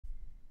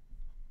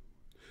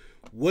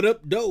What up,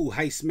 though?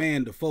 Heist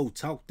man, the foe.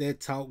 Talk that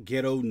talk,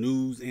 ghetto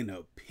news and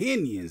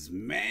opinions,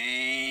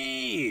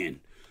 man.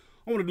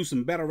 I want to do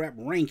some battle rap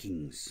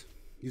rankings.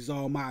 This is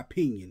all my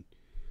opinion.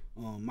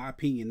 My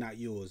opinion, not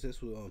yours.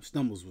 That's what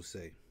Stumbles would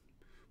say.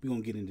 We're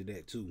going to get into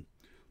that too.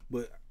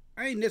 But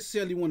I ain't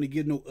necessarily want to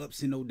get no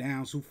ups and no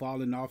downs, who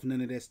falling off,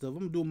 none of that stuff. I'm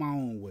going to do it my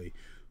own way.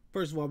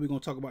 First of all, we're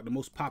going to talk about the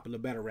most popular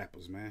battle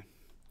rappers, man.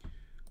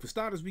 For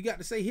starters, we got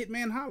to say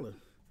Hitman Holla.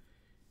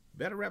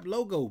 Battle rap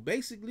logo,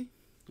 basically.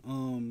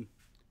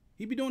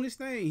 He be doing his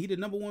thing. He the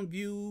 #1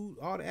 viewed,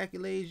 all the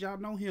accolades, y'all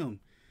know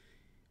him.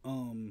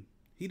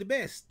 He the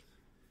best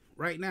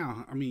right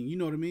now. I mean, you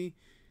know what I mean?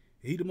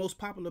 He the most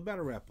popular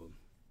battle rapper.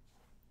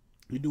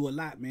 He do a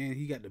lot, man.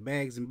 He got the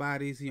bags and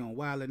bodies. He on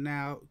Wild 'N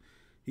Out.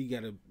 He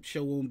got a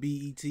show on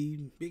BET.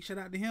 Big shout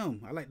out to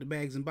him. I like the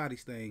bags and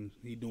bodies thing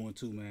he doing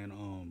too,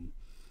 man.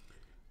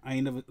 I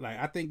ain't never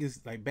I think it's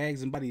like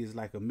bags and bodies is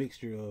like a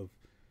mixture of,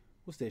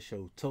 what's that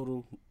show?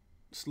 Total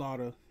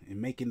Slaughter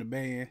and Making the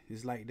Band.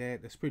 It's like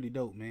that. That's pretty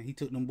dope, man. He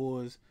took them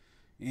boys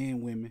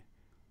and women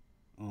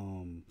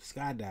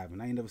skydiving.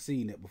 I ain't never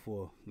seen that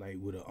before, like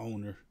with an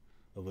owner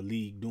of a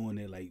league doing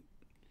that, like,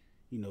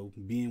 you know,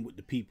 being with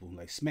the people.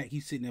 Like Smack,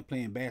 he's sitting there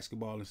playing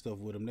basketball and stuff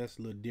with them. That's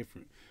a little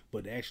different.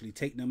 But to actually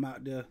take them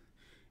out there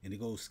and to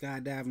go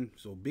skydiving,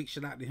 so big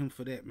shout out to him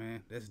for that,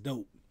 man. That's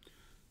dope.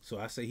 So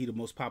I say he the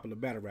most popular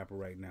battle rapper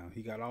right now.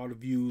 He got all the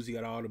views, he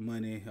got all the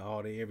money,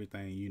 all the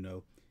everything, you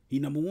know. He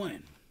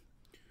 #1.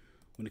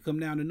 When it come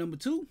down to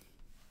 #2,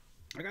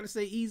 I gotta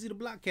say Eazy The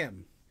Block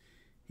Captain.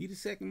 He the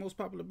second most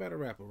popular battle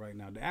rapper right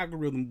now. The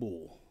algorithm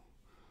bull.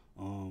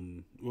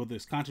 Whether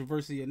it's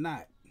controversy or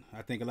not,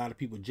 I think a lot of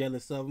people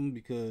jealous of him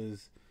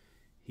because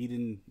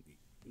he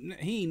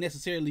ain't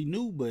necessarily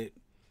new, but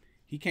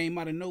he came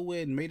out of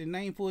nowhere and made a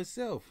name for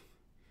himself.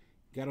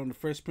 Got on the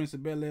Fresh Prince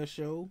of Bel-Air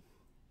show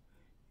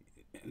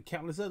and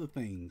countless other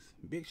things.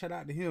 Big shout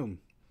out to him.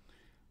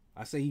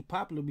 I say he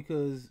popular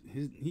because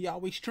he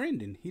always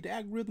trending. He the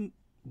algorithm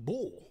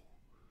bull.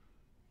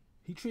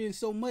 He trends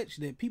so much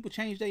that people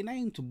change their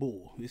name to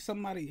bull. It's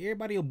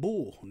everybody a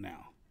bull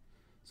now.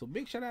 So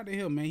big shout out to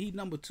him, man. He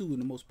 #2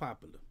 and the most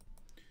popular.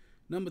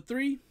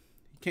 #3, you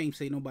can't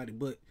say nobody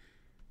but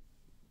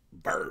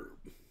Verb.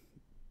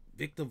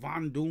 Victor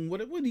Von Doom.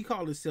 What did he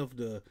call himself?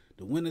 The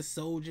Winter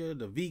Soldier,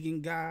 the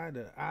Vegan Guy,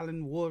 the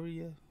Island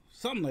Warrior,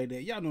 something like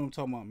that. Y'all know what I'm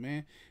talking about,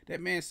 man. That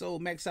man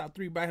sold Max Out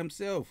 3 by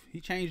himself. He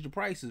changed the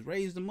prices,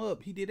 raised them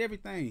up. He did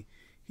everything.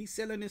 He's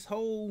selling this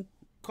whole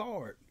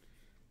card.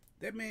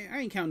 That man,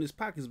 I ain't counting his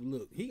pockets, but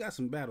look, he got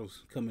some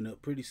battles coming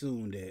up pretty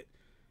soon that,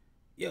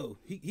 yo,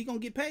 he gonna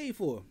get paid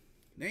for.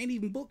 They ain't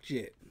even booked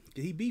yet.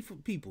 He beef for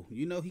people,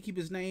 you know. He keep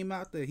his name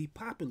out there. He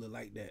popular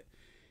like that.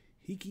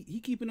 He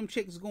keeping them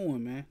checks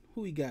going, man.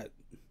 Who he got?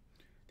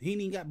 He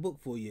ain't even got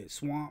booked for yet.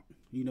 Swamp,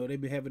 you know, they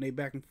been having their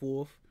back and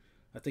forth.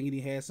 I think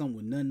he had something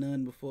with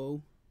None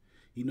before.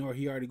 You know,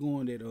 he already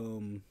going that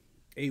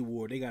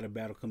A-Ward. They got a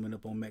battle coming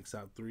up on Max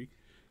Out 3.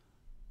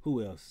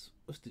 Who else?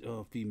 What's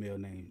the female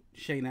name?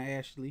 Shayna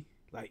Ashley.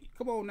 Like,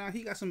 come on now.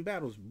 He got some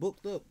battles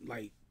booked up.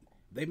 Like,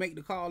 they make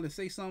the call and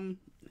say something,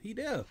 he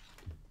there.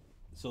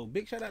 So,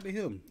 big shout out to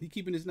him. He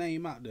keeping his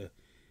name out there.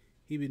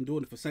 He been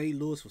doing it for St.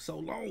 Louis for so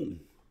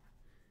long.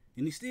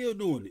 And he's still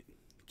doing it.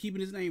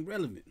 Keeping his name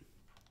relevant.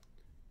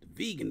 The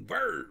vegan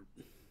Verb.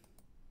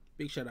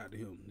 Big shout out to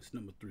him. It's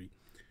 #3.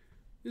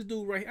 This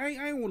dude right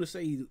here, I ain't want to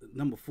say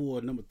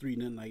 #4, #3,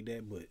 nothing like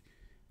that, but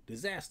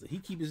Dizaster. He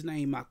keep his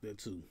name out there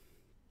too.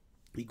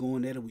 He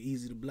going at it with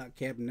Eazy The Block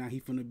Captain. Now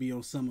he finna be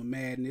on Summer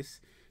Madness.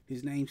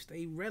 His name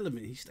stay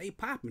relevant. He stay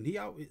popping. He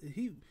a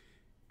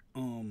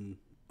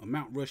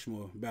Mount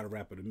Rushmore battle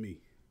rapper to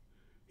me.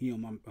 He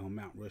on my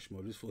Mount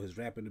Rushmore. This for his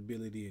rapping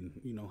ability and,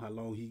 you know, how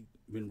long he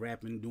been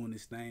rapping, doing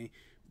this thing.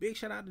 Big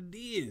shout out to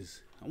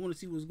Diz. I want to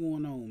see what's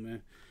going on,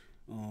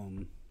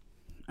 man.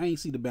 I ain't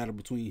see the battle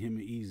between him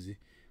and Eazy,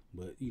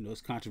 but, you know,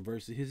 it's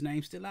controversy. His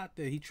name's still out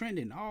there. He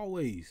trending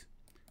always.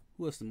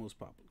 Who else the most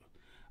popular?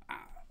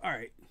 All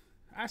right.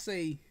 I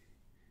say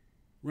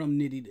Rum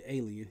Nitty the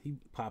Alien. He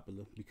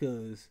popular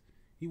because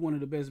he one of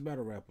the best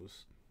battle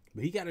rappers.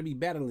 But he got to be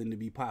battling to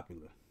be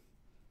popular.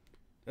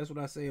 That's what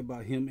I say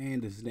about him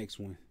and this next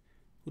one.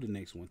 Who the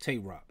next one?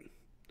 Tawwwk.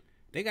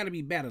 They got to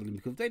be battling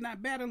because if they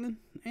not battling,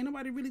 ain't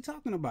nobody really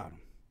talking about them.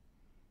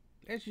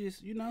 That's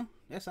just, you know,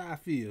 that's how I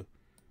feel.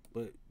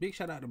 But big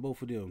shout out to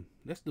both of them.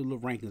 That's the little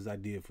rankings I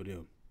did for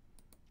them.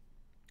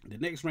 The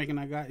next ranking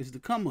I got is the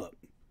come up.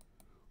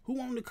 Who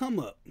on the come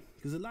up?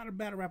 Because a lot of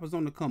battle rappers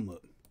on the come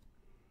up.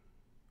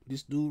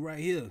 This dude right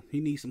here, he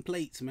needs some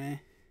plates, man.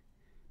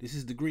 This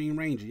is the Green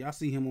Ranger. Y'all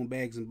see him on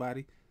Bags and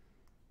Body.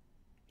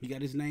 He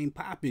got his name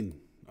popping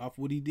off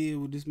what he did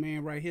with this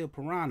man right here,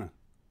 Piranha.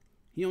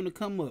 He on the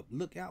come up.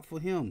 Look out for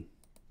him.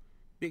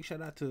 Big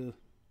shout out to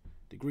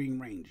the Green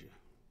Ranger.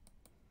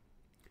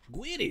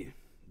 Gwitty,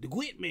 the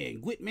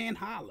Hitman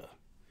Holla.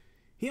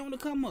 He on the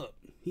come up.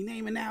 He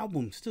naming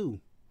albums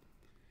too.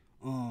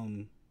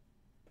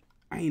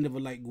 I ain't never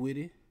liked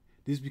Gwitty.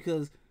 This is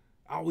because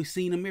I always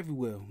seen him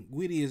everywhere.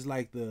 Gwitty is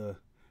like the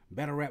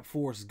battle rap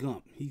Forrest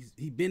Gump.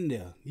 He been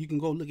there. You can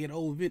go look at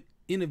old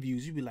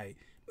interviews, you be like,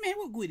 man,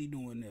 what Gwitty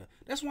doing there?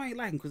 That's why I ain't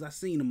like him, because I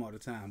seen him all the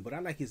time. But I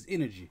like his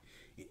energy.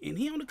 And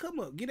he on the come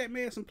up. Get that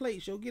man some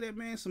plates, yo. Get that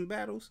man some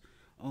battles.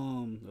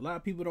 A lot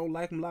of people don't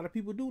like him. A lot of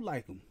people do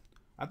like him.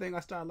 I think I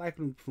started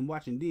liking him from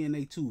watching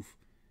DNA Tooth.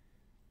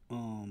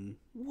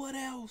 What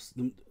else?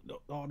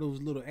 All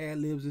those little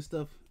ad-libs and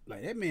stuff.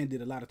 Like, that man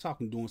did a lot of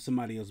talking doing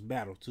somebody else's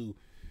battle, too.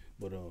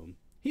 But,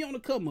 he on the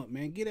come up,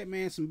 man. Get that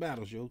man some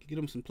battles, yo. Get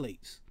him some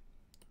plates.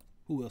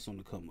 Who else on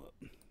the come up?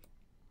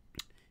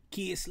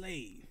 Kid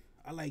Slade.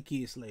 I like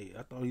Kid Slade.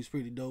 I thought he was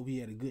pretty dope. He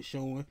had a good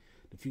showing.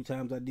 The few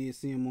times I did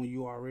see him on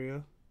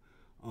URL.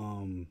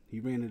 He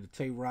ran into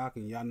Tawwwk,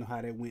 and y'all know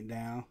how that went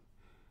down.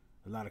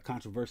 A lot of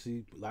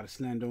controversy, a lot of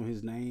slander on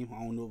his name. I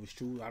don't know if it's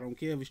true. I don't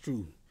care if it's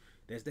true.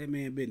 That's that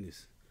man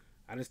business.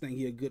 I just think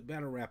he a good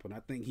battle rapper. And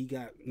I think he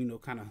got, you know,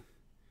 kind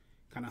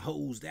of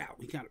hosed out.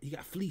 He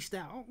got fleeced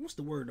out. Oh, what's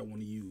the word I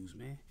want to use,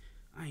 man?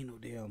 I ain't no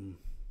damn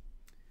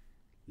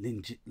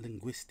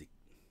linguistic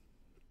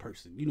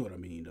person. You know what I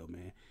mean, though,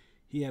 man.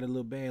 He had a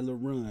little bad little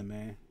run,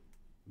 man,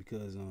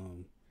 because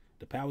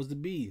the powers to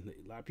be,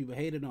 a lot of people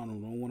hated on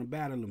him, don't want to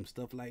battle him,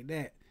 stuff like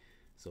that.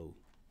 So,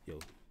 yo,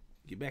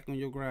 get back on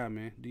your grind,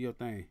 man. Do your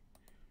thing.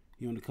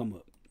 He on the come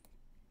up.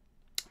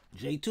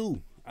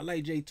 J2, I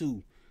like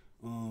J2.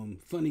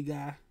 Funny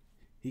guy.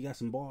 He got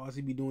some bars.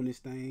 He be doing this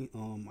thing.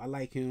 I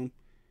like him.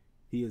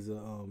 He is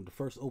the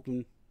first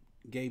open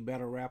gay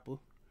battle rapper.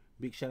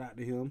 Big shout out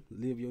to him.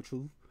 Live your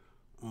truth.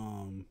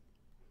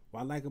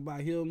 What I like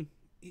about him,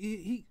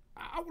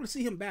 I want to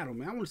see him battle,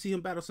 man. I want to see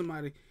him battle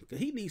somebody, because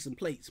he needs some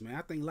plates, man.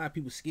 I think a lot of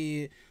people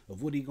scared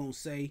of what he gonna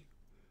say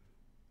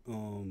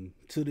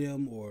to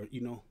them, or,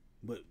 you know.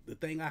 But the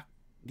thing I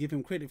give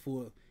him credit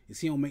for is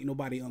he don't make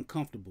nobody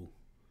uncomfortable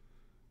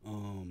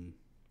when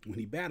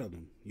he battled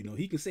them. You know,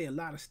 he can say a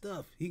lot of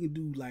stuff. He can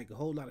do like a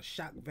whole lot of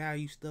shock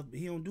value stuff, but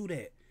he don't do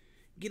that.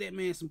 Get that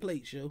man some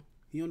plates, yo.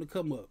 He on the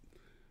come up.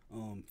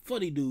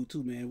 Funny dude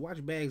too, man.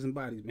 Watch Bags and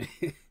Bodies,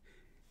 man.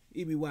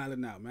 He be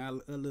wilding out,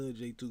 man. I love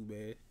J2,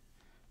 man.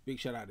 Big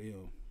shout out to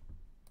him.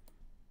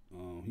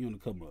 He on the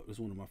come up. It's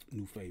one of my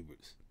new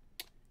favorites.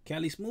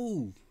 Cali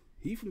Smooth.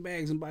 He from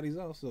Bags and Bodies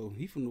also.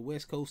 He from the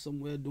West Coast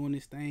somewhere doing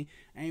this thing.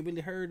 I ain't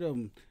really heard of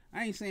him.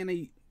 I ain't saying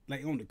they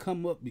like on the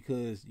come up,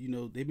 because, you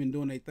know, they've been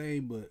doing their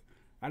thing, but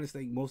I just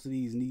think most of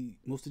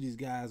these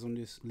guys on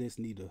this list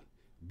need a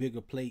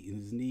bigger plate,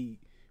 and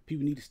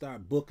people need to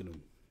start booking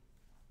them.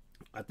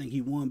 I think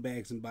he won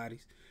Bags and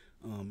Bodies.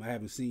 I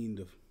haven't seen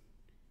the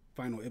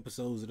final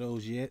episodes of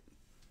those yet,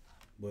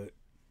 but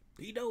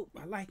he dope.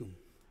 I like him.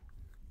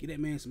 Get that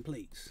man some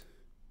plates.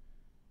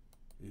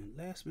 And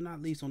last but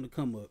not least on the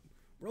come up,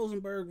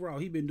 Rosenberg Raw.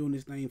 He been doing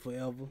this thing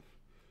forever,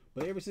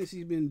 but ever since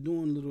he's been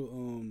doing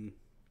little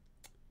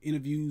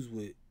interviews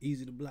with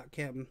Eazy The Block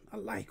Captain, I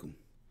like him.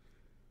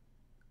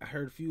 I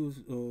heard a few of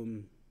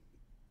you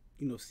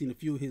know, seen a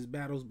few of his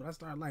battles, but I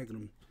started liking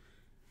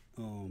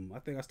him. I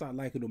think I started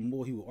liking him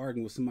more. He was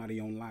arguing with somebody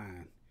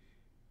online.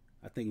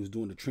 I think he was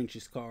doing the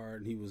trenches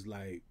card, and he was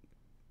like,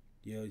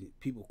 yeah,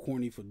 people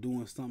corny for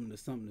doing something to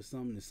something to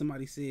something. And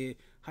somebody said,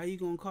 how you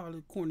gonna call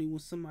it corny when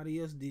somebody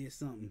else did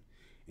something?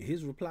 And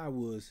his reply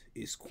was,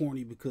 it's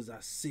corny because I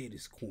said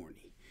it's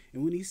corny.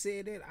 And when he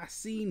said that, I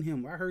seen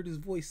him. I heard his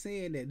voice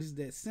saying that. This is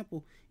that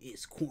simple.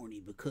 It's corny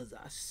because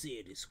I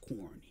said it's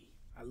corny.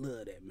 I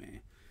love that,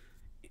 man.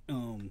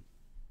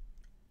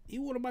 He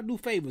one of my new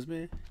favorites,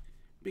 man.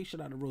 Big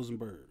shout out to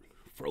Rosenberg.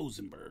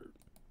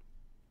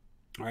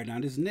 All right, now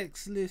this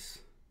next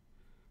list,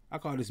 I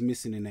call this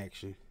missing in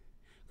action.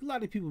 A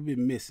lot of people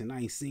been missing.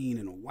 I ain't seen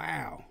in a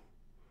while.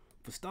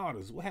 For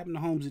starters, what happened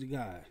to Holmzie The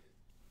God?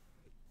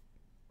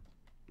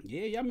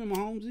 Yeah, y'all remember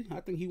Holmzie? I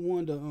think he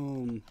won the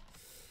what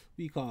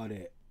you call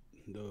that?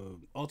 The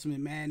Ultimate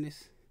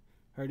Madness.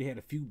 Heard he had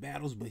a few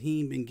battles, but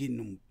he ain't been getting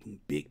them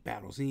big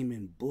battles. He ain't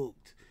been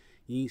booked.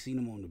 You ain't seen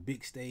him on the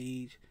big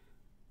stage.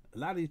 A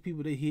lot of these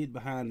people, they hid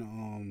behind the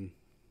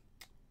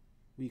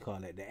what you call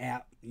that? The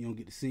app. You don't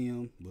get to see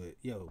him, but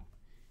yo,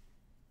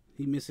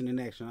 he missing in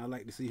action. I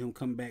like to see him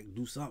come back,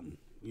 do something.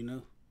 You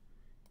know.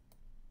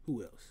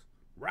 Who else?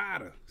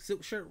 Ryda,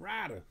 Silk Shirt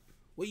Ryda.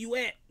 Where you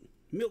at?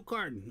 Milk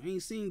Carton. I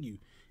ain't seen you.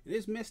 And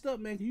it's messed up,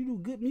 man. You do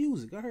good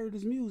music. I heard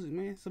his music,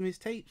 man. Some of his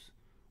tapes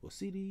or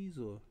CDs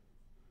or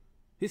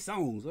his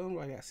songs. I don't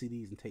know. I got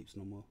CDs and tapes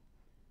no more.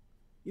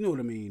 You know what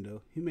I mean,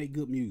 though. He make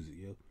good music,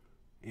 yo.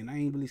 And I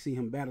ain't really see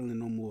him battling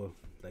no more.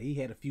 Like, he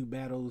had a few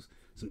battles,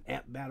 some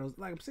app battles.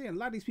 Like I'm saying, a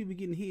lot of these people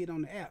getting hit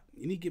on the app.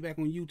 You need to get back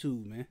on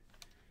YouTube, man.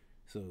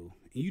 So,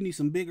 you need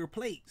some bigger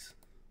plates.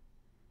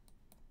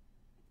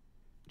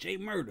 J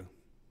Murder.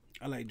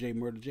 I like J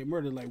Murder. J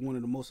Murder like one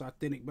of the most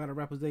authentic battle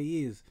rappers there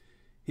is.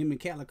 Him and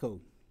Calico.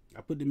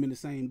 I put them in the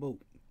same boat.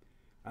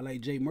 I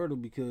like J Murder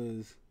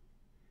because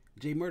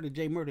J Murder,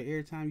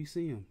 every time you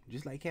see him.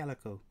 Just like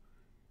Calico.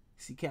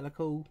 See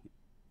Calico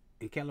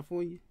in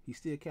California, he's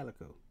still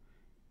Calico.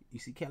 You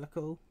see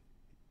Calico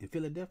in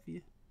Philadelphia,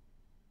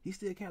 he's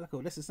still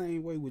Calico. That's the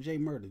same way with J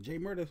Murder. J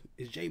Murder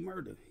is J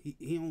Murder.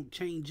 He don't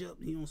change up.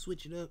 He don't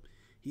switch it up.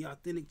 He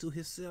authentic to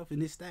himself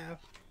and his style.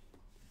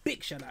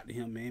 Big shout out to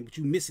him, man. But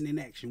you missing in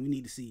action. We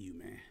need to see you,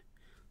 man.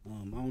 I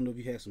don't know if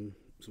you had some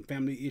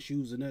family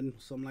issues or nothing,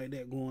 something like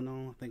that going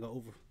on. I think I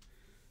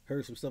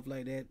overheard some stuff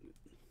like that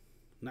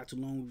not too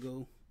long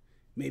ago.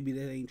 Maybe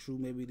that ain't true.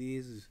 Maybe it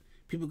is.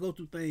 People go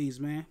through things,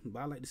 man. But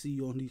I like to see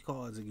you on these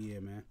cards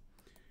again, man.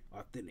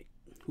 Authentic.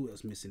 Who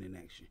else missing in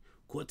action?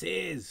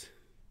 Cortez.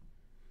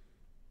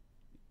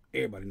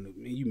 Everybody know,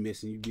 man, you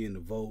missing. You be in the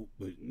vote,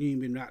 but you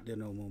ain't been out there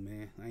no more,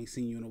 man. I ain't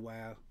seen you in a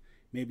while.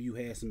 Maybe you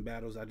had some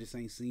battles. I just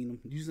ain't seen them.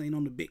 You just ain't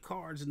on the big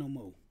cards no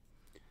more.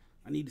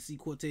 I need to see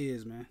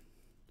Cortez, man.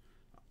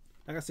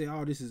 Like I said,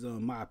 all this is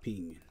my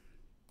opinion.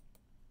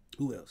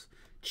 Who else?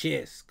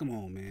 Chess. Come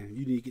on, man.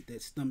 You need to get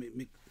that stomach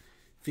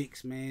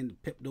fixed, man.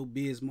 The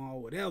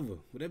Pepto-Bismol, whatever.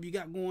 Whatever you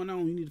got going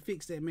on, you need to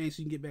fix that, man, so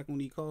you can get back on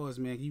these cards,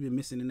 man. You've been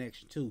missing in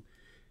action, too.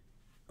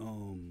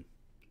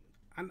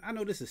 I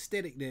know this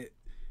aesthetic that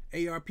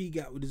ARP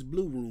got with this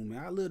blue room,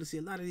 man. I love to see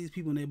a lot of these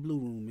people in that blue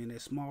room, man.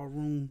 That small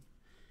room.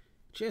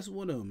 Chess,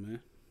 what up, man?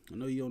 I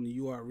know you on the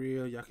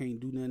URL. Y'all can't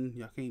do nothing.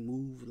 Y'all can't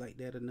move like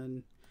that or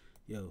nothing.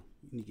 Yo,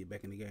 you need to get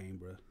back in the game,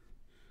 bro.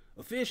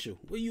 Official,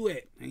 where you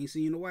at? I ain't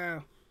seen you in a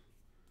while.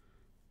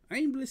 I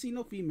ain't really seen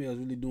no females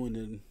really doing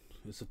nothing.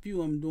 There's a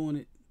few of them doing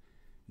it,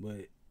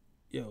 but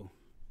yo,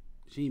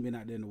 she ain't been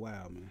out there in a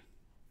while, man.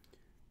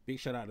 Big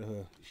shout out to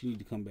her. She need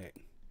to come back.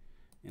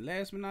 And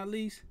last but not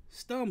least,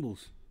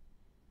 Stumbles.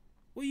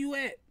 Where you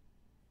at?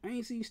 I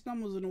ain't seen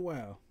Stumbles in a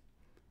while.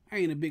 I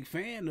ain't a big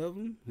fan of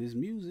him, his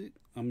music,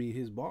 I mean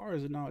his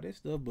bars and all that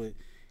stuff, but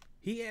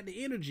he had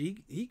the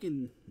energy. He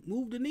can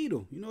move the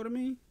needle, you know what I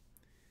mean?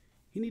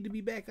 He need to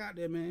be back out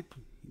there, man.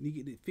 He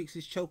need to fix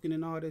his choking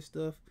and all that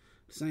stuff.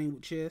 Same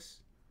with Chess.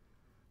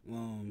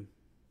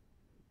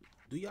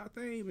 Do y'all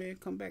thing, man.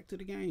 Come back to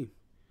the game.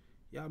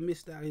 Y'all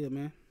missed out here,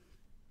 man.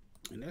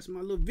 And that's my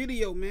little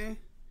video, man,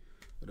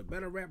 of the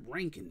battle rap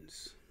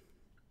rankings.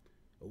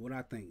 Of what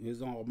I think.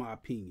 It's all my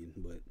opinion,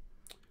 but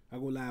I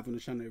go live on the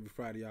channel every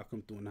Friday. Y'all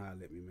come through and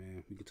holler at me,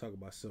 man. We can talk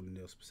about something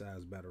else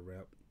besides battle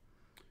rap.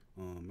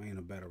 I ain't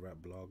a battle rap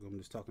blogger. I'm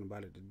just talking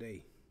about it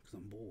today because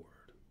I'm bored.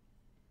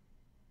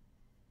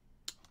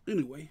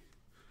 Anyway,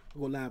 I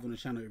go live on the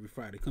channel every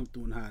Friday. Come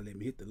through and holler at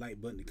me. Hit the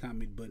like button, the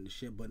comment button, the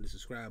share button, the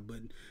subscribe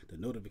button, the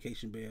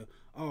notification bell.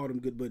 All them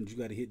good buttons you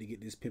got to hit to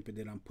get this pimping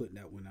that I'm putting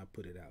out when I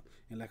put it out.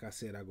 And like I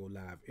said, I go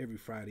live every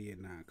Friday at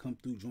 9. Come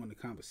through, join the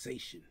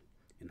conversation,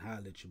 and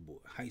holler at your boy,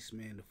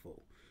 Heistman the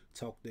Foe.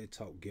 Talk that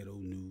talk, ghetto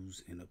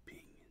news and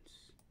opinions.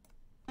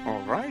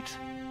 All right.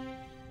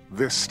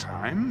 This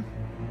time,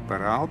 but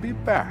I'll be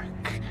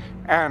back,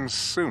 and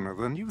sooner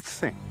than you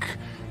think.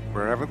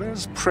 Wherever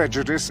there's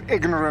prejudice,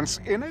 ignorance,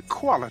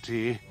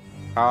 inequality,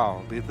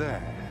 I'll be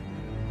there.